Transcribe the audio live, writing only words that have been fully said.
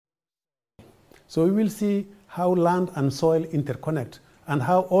So we will see how land and soil interconnect and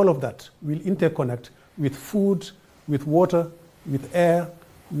how all of that will interconnect with food, with water, with air,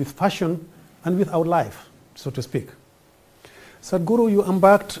 with fashion, and with our life, so to speak. Sadhguru, you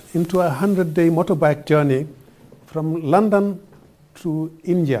embarked into a 100-day motorbike journey from London to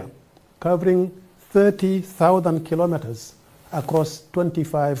India, covering 30,000 kilometers across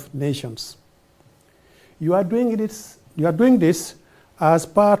 25 nations. You are doing this as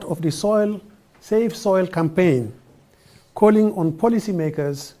part of the Save Soil campaign, calling on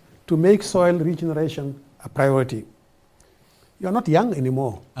policymakers to make soil regeneration a priority. You are not young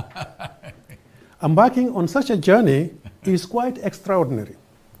anymore. Embarking on such a journey is quite extraordinary.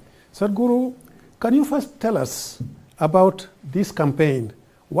 Sadhguru, can you first tell us about this campaign?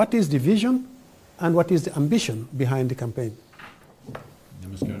 What is the vision and what is the ambition behind the campaign?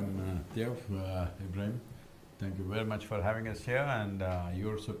 Namaskaram, Thiaw, Ibrahim. Thank you very much for having us here and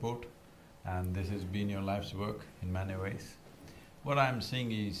your support. And this has been your life's work in many ways. What I'm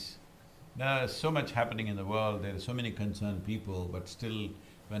seeing is, there is so much happening in the world, there are so many concerned people, but still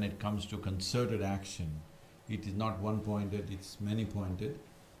when it comes to concerted action, it is not one-pointed, it's many-pointed.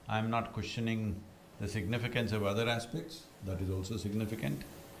 I'm not questioning the significance of other aspects, that is also significant.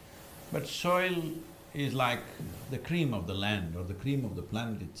 But soil is like the cream of the land or the cream of the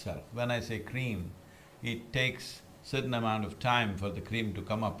planet itself. When I say cream, it takes certain amount of time for the cream to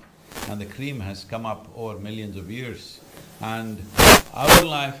come up, and the cream has come up over millions of years. And our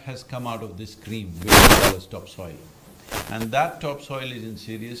life has come out of this cream, which is called as topsoil. And that topsoil is in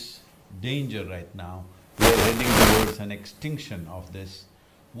serious danger right now. We are heading towards an extinction of this.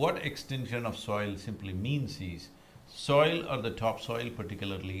 What extinction of soil simply means is, soil or the topsoil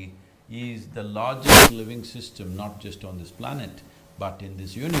particularly is the largest living system, not just on this planet, but in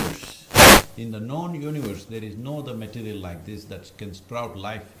this universe. In the known universe, there is no other material like this that can sprout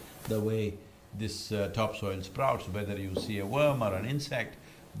life the way this topsoil sprouts, whether you see a worm or an insect,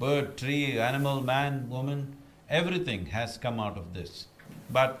 bird, tree, animal, man, woman, everything has come out of this.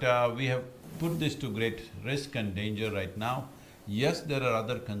 But we have put this to great risk and danger right now. Yes, there are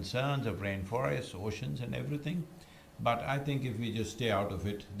other concerns of rainforests, oceans and everything, but I think if we just stay out of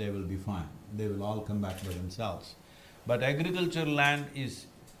it, they will be fine. They will all come back by themselves. But agricultural land is,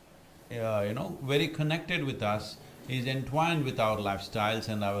 very connected with us, is entwined with our lifestyles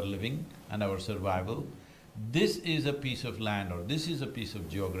and our living and our survival. This is a piece of land or this is a piece of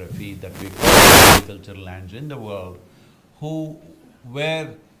geography that we call agricultural lands in the world,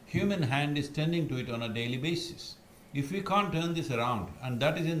 where human hand is tending to it on a daily basis. If we can't turn this around, and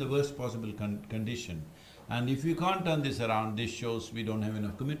that is in the worst possible condition, and if we can't turn this around, this shows we don't have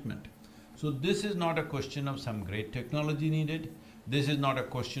enough commitment. So this is not a question of some great technology needed, this is not a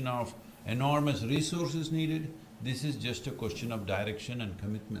question of enormous resources needed, this is just a question of direction and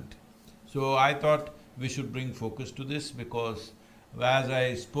commitment. So I thought we should bring focus to this because as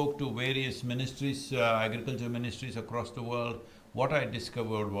I spoke to various ministries, agriculture ministries across the world, what I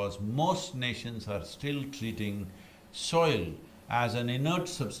discovered was most nations are still treating soil as an inert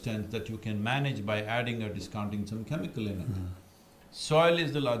substance that you can manage by adding or discounting some chemical in it. Soil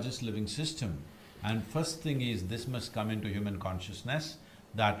is the largest living system, and first thing is this must come into human consciousness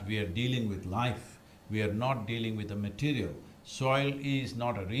that we are dealing with life, we are not dealing with a material. Soil is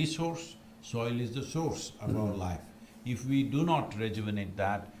not a resource, soil is the source of our life. If we do not rejuvenate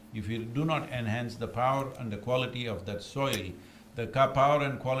that, if we do not enhance the power and the quality of that soil, the power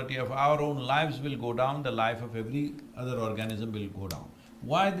and quality of our own lives will go down, the life of every other organism will go down.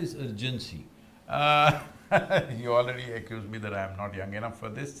 Why this urgency? You already accused me that I am not young enough for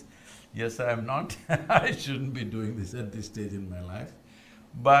this. Yes, I am not I shouldn't be doing this at this stage in my life.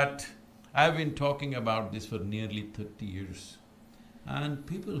 But I've been talking about this for nearly 30 years. And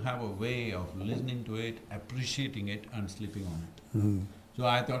people have a way of listening to it, appreciating it and sleeping on it. So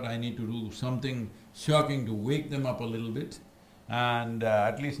I thought I need to do something shocking to wake them up a little bit, and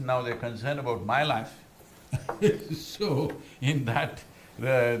at least now they're concerned about my life. So in that,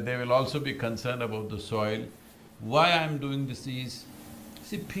 they will also be concerned about the soil. Why I'm doing this is,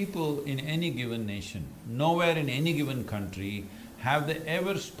 see, people in any given nation, nowhere in any given country have they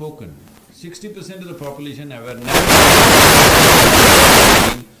ever spoken. 60% of the population have never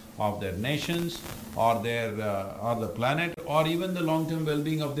of their nations or the planet or even the long-term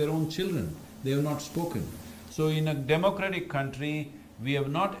well-being of their own children. They have not spoken. So in a democratic country, we have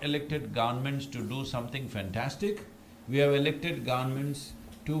not elected governments to do something fantastic, we have elected governments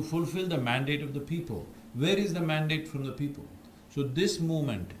to fulfill the mandate of the people. Where is the mandate from the people? So this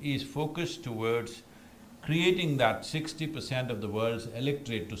movement is focused towards creating that 60% of the world's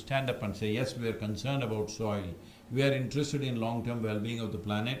electorate to stand up and say, yes, we are concerned about soil, We are interested in long-term well-being of the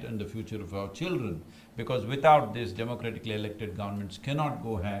planet and the future of our children, because without this, democratically elected governments cannot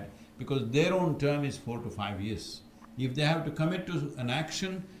go ahead, because their own term is 4 to 5 years. If they have to commit to an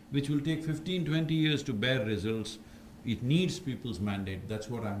action which will take 15, 20 years to bear results, it needs people's mandate. That's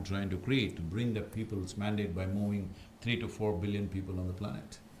what I'm trying to create, to bring the people's mandate by moving 3 to 4 billion people on the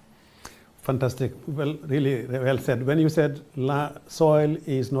planet. Fantastic. Well, really well said. When you said soil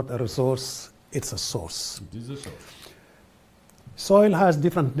is not a resource, it's a source. It is a source. Soil has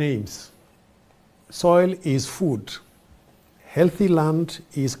different names. Soil is food. Healthy land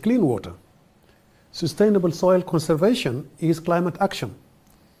is clean water. Sustainable soil conservation is climate action.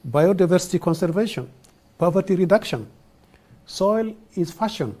 Biodiversity conservation, poverty reduction. Soil is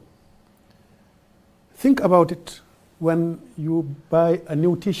fashion. Think about it when you buy a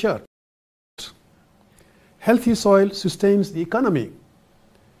new t-shirt. Healthy soil sustains the economy.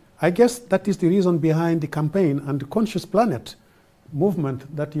 I guess that is the reason behind the campaign and the Conscious Planet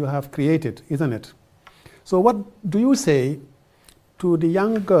movement that you have created, isn't it? So what do you say to the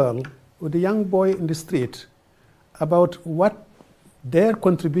young girl or the young boy in the street about what their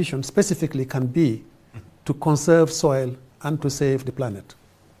contribution specifically can be to conserve soil and to save the planet?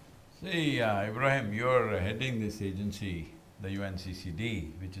 See, Ibrahim, you're heading this agency, the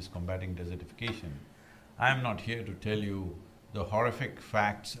UNCCD, which is combating desertification. I'm not here to tell you the horrific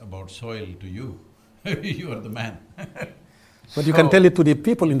facts about soil to you. You are the man. But you can tell it to the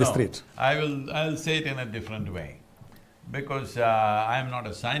people in the street. I'll say it in a different way. Because I'm not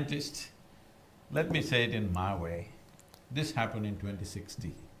a scientist, let me say it in my way. This happened in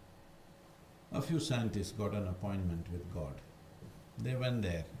 2060. A few scientists got an appointment with God. They went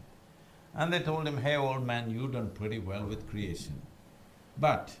there and they told him, hey old man, you've done pretty well with creation.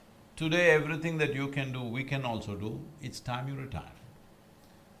 But today everything that you can do, we can also do, it's time you retire.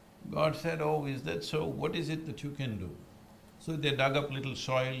 God said, oh, is that so? What is it that you can do? So they dug up little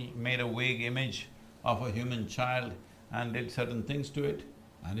soil, made a vague image of a human child and did certain things to it,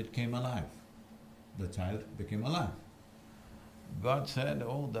 and it came alive. The child became alive. God said,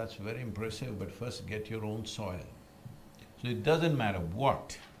 oh, that's very impressive, but first get your own soil. So it doesn't matter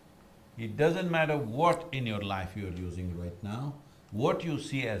what in your life you are using right now, what you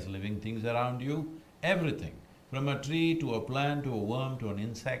see as living things around you, everything, from a tree to a plant to a worm to an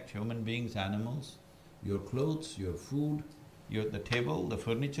insect, human beings, animals, your clothes, your food, the table, the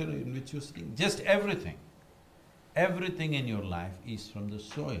furniture in which you're sitting, just everything. Everything in your life is from the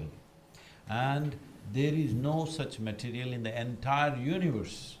soil. And there is no such material in the entire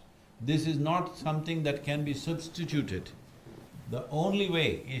universe. This is not something that can be substituted. The only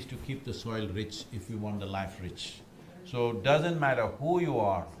way is to keep the soil rich if you want the life rich. So doesn't matter who you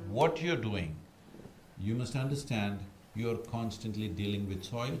are, what you're doing, you must understand you're constantly dealing with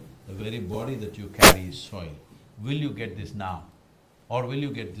soil. The very body that you carry is soil. Will you get this now? Or will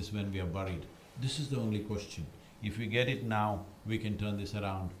you get this when we are buried? This is the only question. If we get it now, we can turn this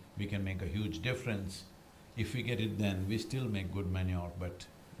around, we can make a huge difference. If we get it then, we still make good manure, but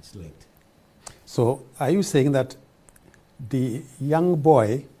it's late. So are you saying that the young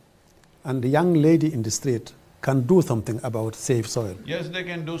boy and the young lady in the street can do something about save soil? Yes, they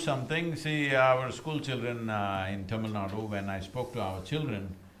can do something. See, our school children in Tamil Nadu, when I spoke to our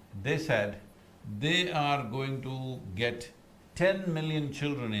children, they said they are going to get 10 million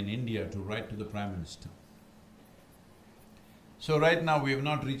children in India to write to the Prime Minister. So right now we have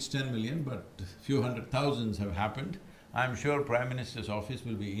not reached 10 million, but few hundred thousands have happened. I'm sure Prime Minister's office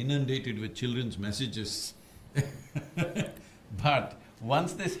will be inundated with children's messages. But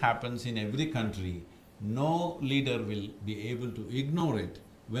once this happens in every country, no leader will be able to ignore it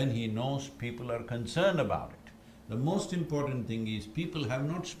when he knows people are concerned about it. The most important thing is people have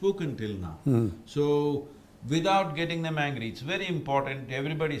not spoken till now. So, without getting them angry, it's very important,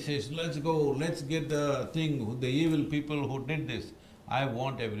 everybody says, let's go, let's get the thing, the evil people who did this. I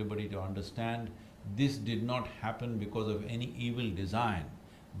want everybody to understand, this did not happen because of any evil design.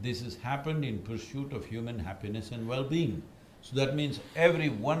 This has happened in pursuit of human happiness and well-being. So that means every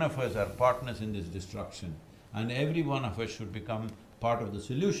one of us are partners in this destruction, and every one of us should become part of the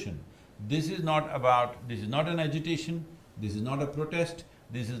solution. This is not an agitation, this is not a protest,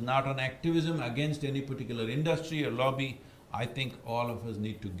 this is not an activism against any particular industry or lobby. I think all of us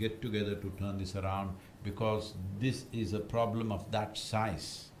need to get together to turn this around, because this is a problem of that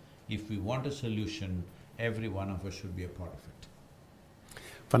size. If we want a solution, every one of us should be a part of it.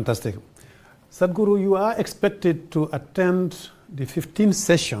 Fantastic. Sadhguru, you are expected to attend the 15th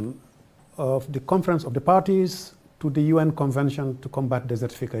session of the Conference of the Parties to the UN Convention to Combat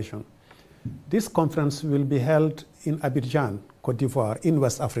Desertification. This conference will be held in Abidjan, Côte d'Ivoire, in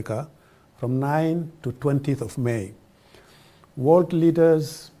West Africa, from 9 to 20th of May. World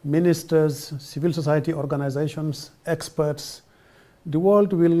leaders, ministers, civil society organizations, experts, the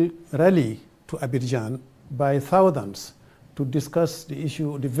world will rally to Abidjan by thousands to discuss the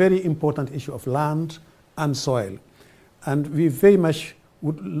issue, the very important issue of land and soil. And we very much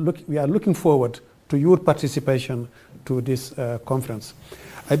we are looking forward to your participation to this conference.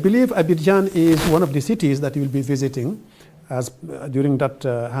 I believe Abidjan is one of the cities that you will be visiting during that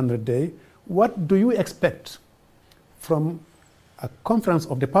 100-day. What do you expect from a conference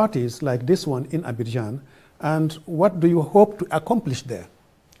of the parties like this one in Abidjan, and what do you hope to accomplish there?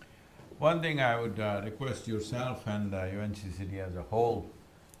 One thing I would request yourself and UNCCD as a whole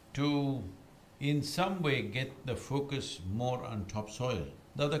to in some way get the focus more on topsoil.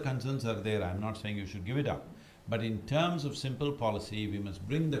 The other concerns are there, I'm not saying you should give it up. But in terms of simple policy, we must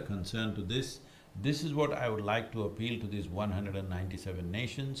bring the concern to this. This is what I would like to appeal to these 197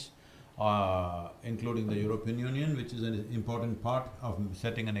 nations, including the European Union, which is an important part of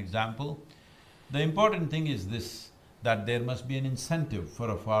setting an example. The important thing is this, that there must be an incentive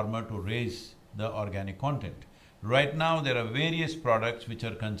for a farmer to raise the organic content. Right now, there are various products which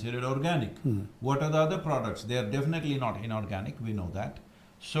are considered organic. What are the other products? They are definitely not inorganic, we know that.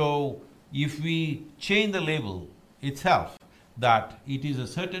 So, if we change the label itself, that it is a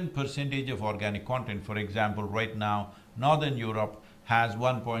certain percentage of organic content, for example, right now, Northern Europe has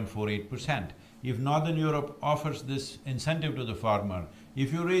 1.48%. If Northern Europe offers this incentive to the farmer,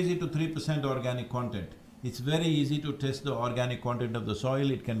 if you raise it to 3% organic content, it's very easy to test the organic content of the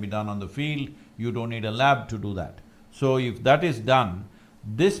soil, it can be done on the field, you don't need a lab to do that. So if that is done,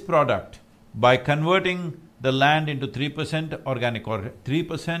 this product, by converting the land into 3% organic, or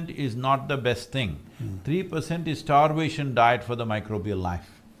 3% is not the best thing. 3% is starvation diet for the microbial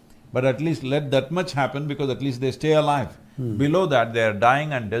life. But at least let that much happen because at least they stay alive. Below that, they are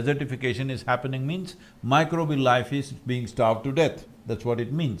dying and desertification is happening means microbial life is being starved to death. That's what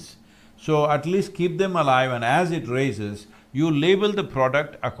it means. So at least keep them alive, and as it raises, you label the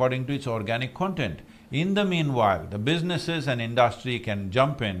product according to its organic content. In the meanwhile, the businesses and industry can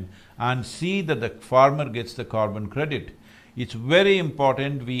jump in and see that the farmer gets the carbon credit. It's very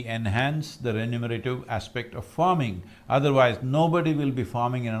important we enhance the remunerative aspect of farming, otherwise nobody will be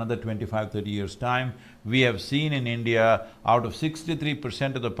farming in another 25–30 years' time. We have seen in India, out of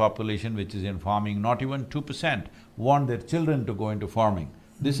 63% of the population which is in farming, not even 2% want their children to go into farming.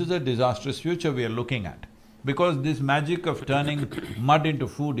 This is a disastrous future we are looking at, because this magic of turning mud into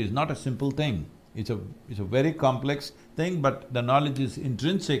food is not a simple thing. It's a very complex thing, but the knowledge is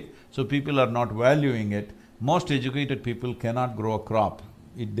intrinsic, so people are not valuing it. Most educated people cannot grow a crop,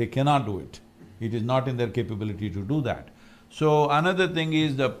 they cannot do it. It is not in their capability to do that. So another thing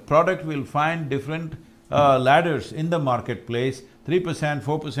is the product will find different ladders in the marketplace, 3%,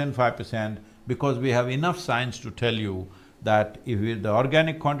 4%, 5%, because we have enough science to tell you that if the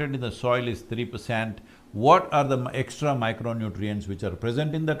organic content in the soil is 3%, what are the extra micronutrients which are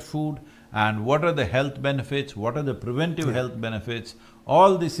present in that food, and what are the health benefits, what are the preventive health benefits,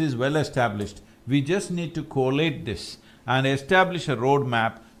 all this is well established. We just need to collate this and establish a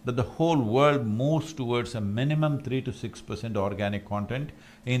roadmap that the whole world moves towards a minimum 3 to 6% organic content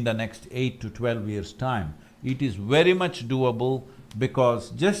in the next 8 to 12 years' time. It is very much doable,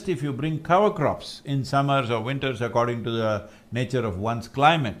 because just if you bring cover crops in summers or winters according to the nature of one's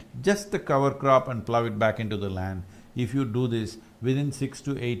climate, just the cover crop and plow it back into the land, if you do this, within 6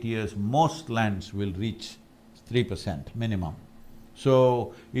 to 8 years, most lands will reach 3% minimum.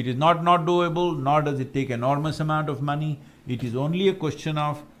 So, it is not doable, nor does it take enormous amount of money. It is only a question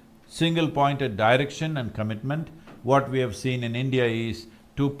of single-pointed direction and commitment. What we have seen in India is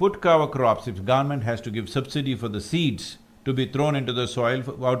to put cover crops, if government has to give subsidy for the seeds to be thrown into the soil,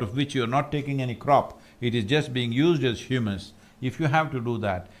 out of which you're not taking any crop, it is just being used as humus. If you have to do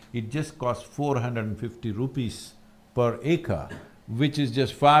that, it just costs 450 rupees per acre, which is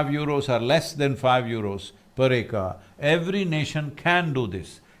just 5 euros or less than 5 euros per acre. Every nation can do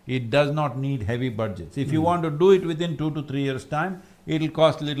this. It does not need heavy budgets. If you want to do it within 2 to 3 years' time, it'll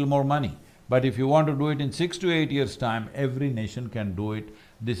cost a little more money. But if you want to do it in 6 to 8 years' time, every nation can do it.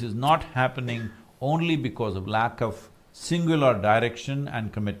 This is not happening only because of lack of singular direction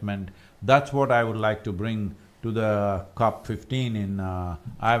and commitment. That's what I would like to bring to the COP15 in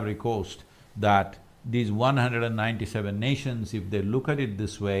Ivory Coast, that these 197 nations, if they look at it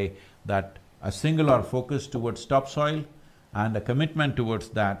this way, that a singular focus towards topsoil and a commitment towards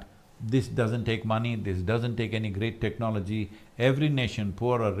that, this doesn't take money, this doesn't take any great technology. Every nation,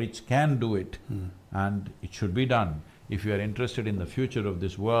 poor or rich, can do it, and it should be done. If you are interested in the future of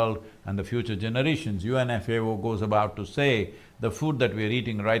this world and the future generations, UNFAO goes about to say, the food that we are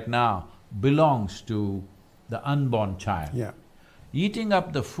eating right now belongs to the unborn child. Yeah. Eating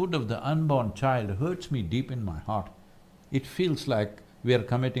up the food of the unborn child hurts me deep in my heart. It feels like we are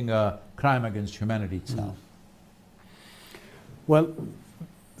committing a crime against humanity itself. Well,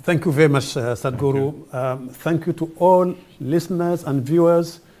 thank you very much, Sadhguru. Thank you to all listeners and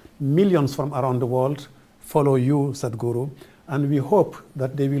viewers. Millions from around the world follow you, Sadhguru, and we hope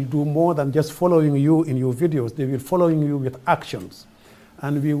that they will do more than just following you in your videos. They will following you with actions.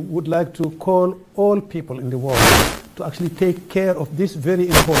 And we would like to call all people in the world to actually take care of this very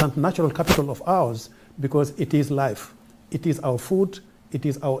important natural capital of ours, because it is life. It is our food, it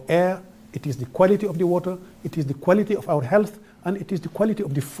is our air, it is the quality of the water, it is the quality of our health, and it is the quality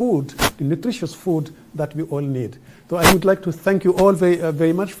of the food, the nutritious food that we all need. So I would like to thank you all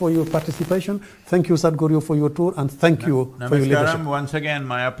very much for your participation. Thank you, Sadhguru, for your tour, and thank you for your leadership. Namaskaram. Once again,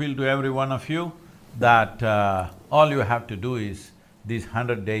 my appeal to every one of you that all you have to do is these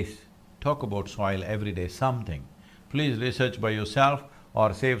 100 days, talk about soil every day, something. Please research by yourself, or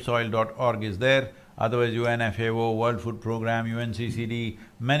savesoil.org is there. Otherwise, UNFAO, World Food Programme, UNCCD,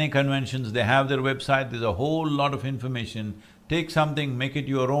 many conventions, they have their website, there's a whole lot of information. Take something, make it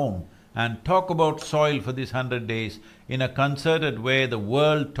your own, and talk about soil for these 100 days in a concerted way. The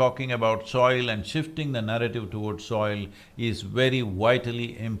world talking about soil and shifting the narrative towards soil is very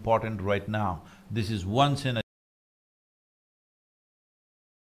vitally important right now. This is once in a…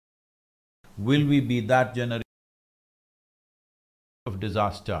 Will we be that generation of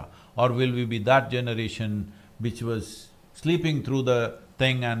disaster, or will we be that generation which was sleeping through the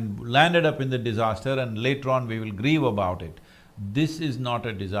thing and landed up in the disaster, and later on we will grieve about it? This is not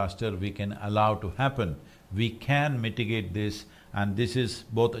a disaster we can allow to happen. We can mitigate this, and this is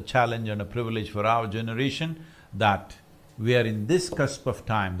both a challenge and a privilege for our generation, that we are in this cusp of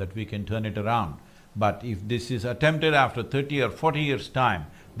time that we can turn it around. But if this is attempted after 30 or 40 years' time,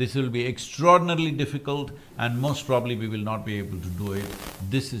 this will be extraordinarily difficult, and most probably we will not be able to do it.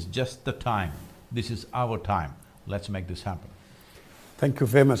 This is just the time. This is our time. Let's make this happen. Thank you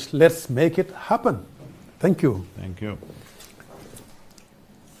very much. Let's make it happen. Thank you. Thank you.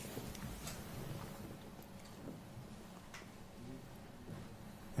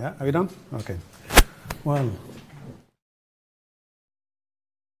 Yeah, are we done? Okay. Well…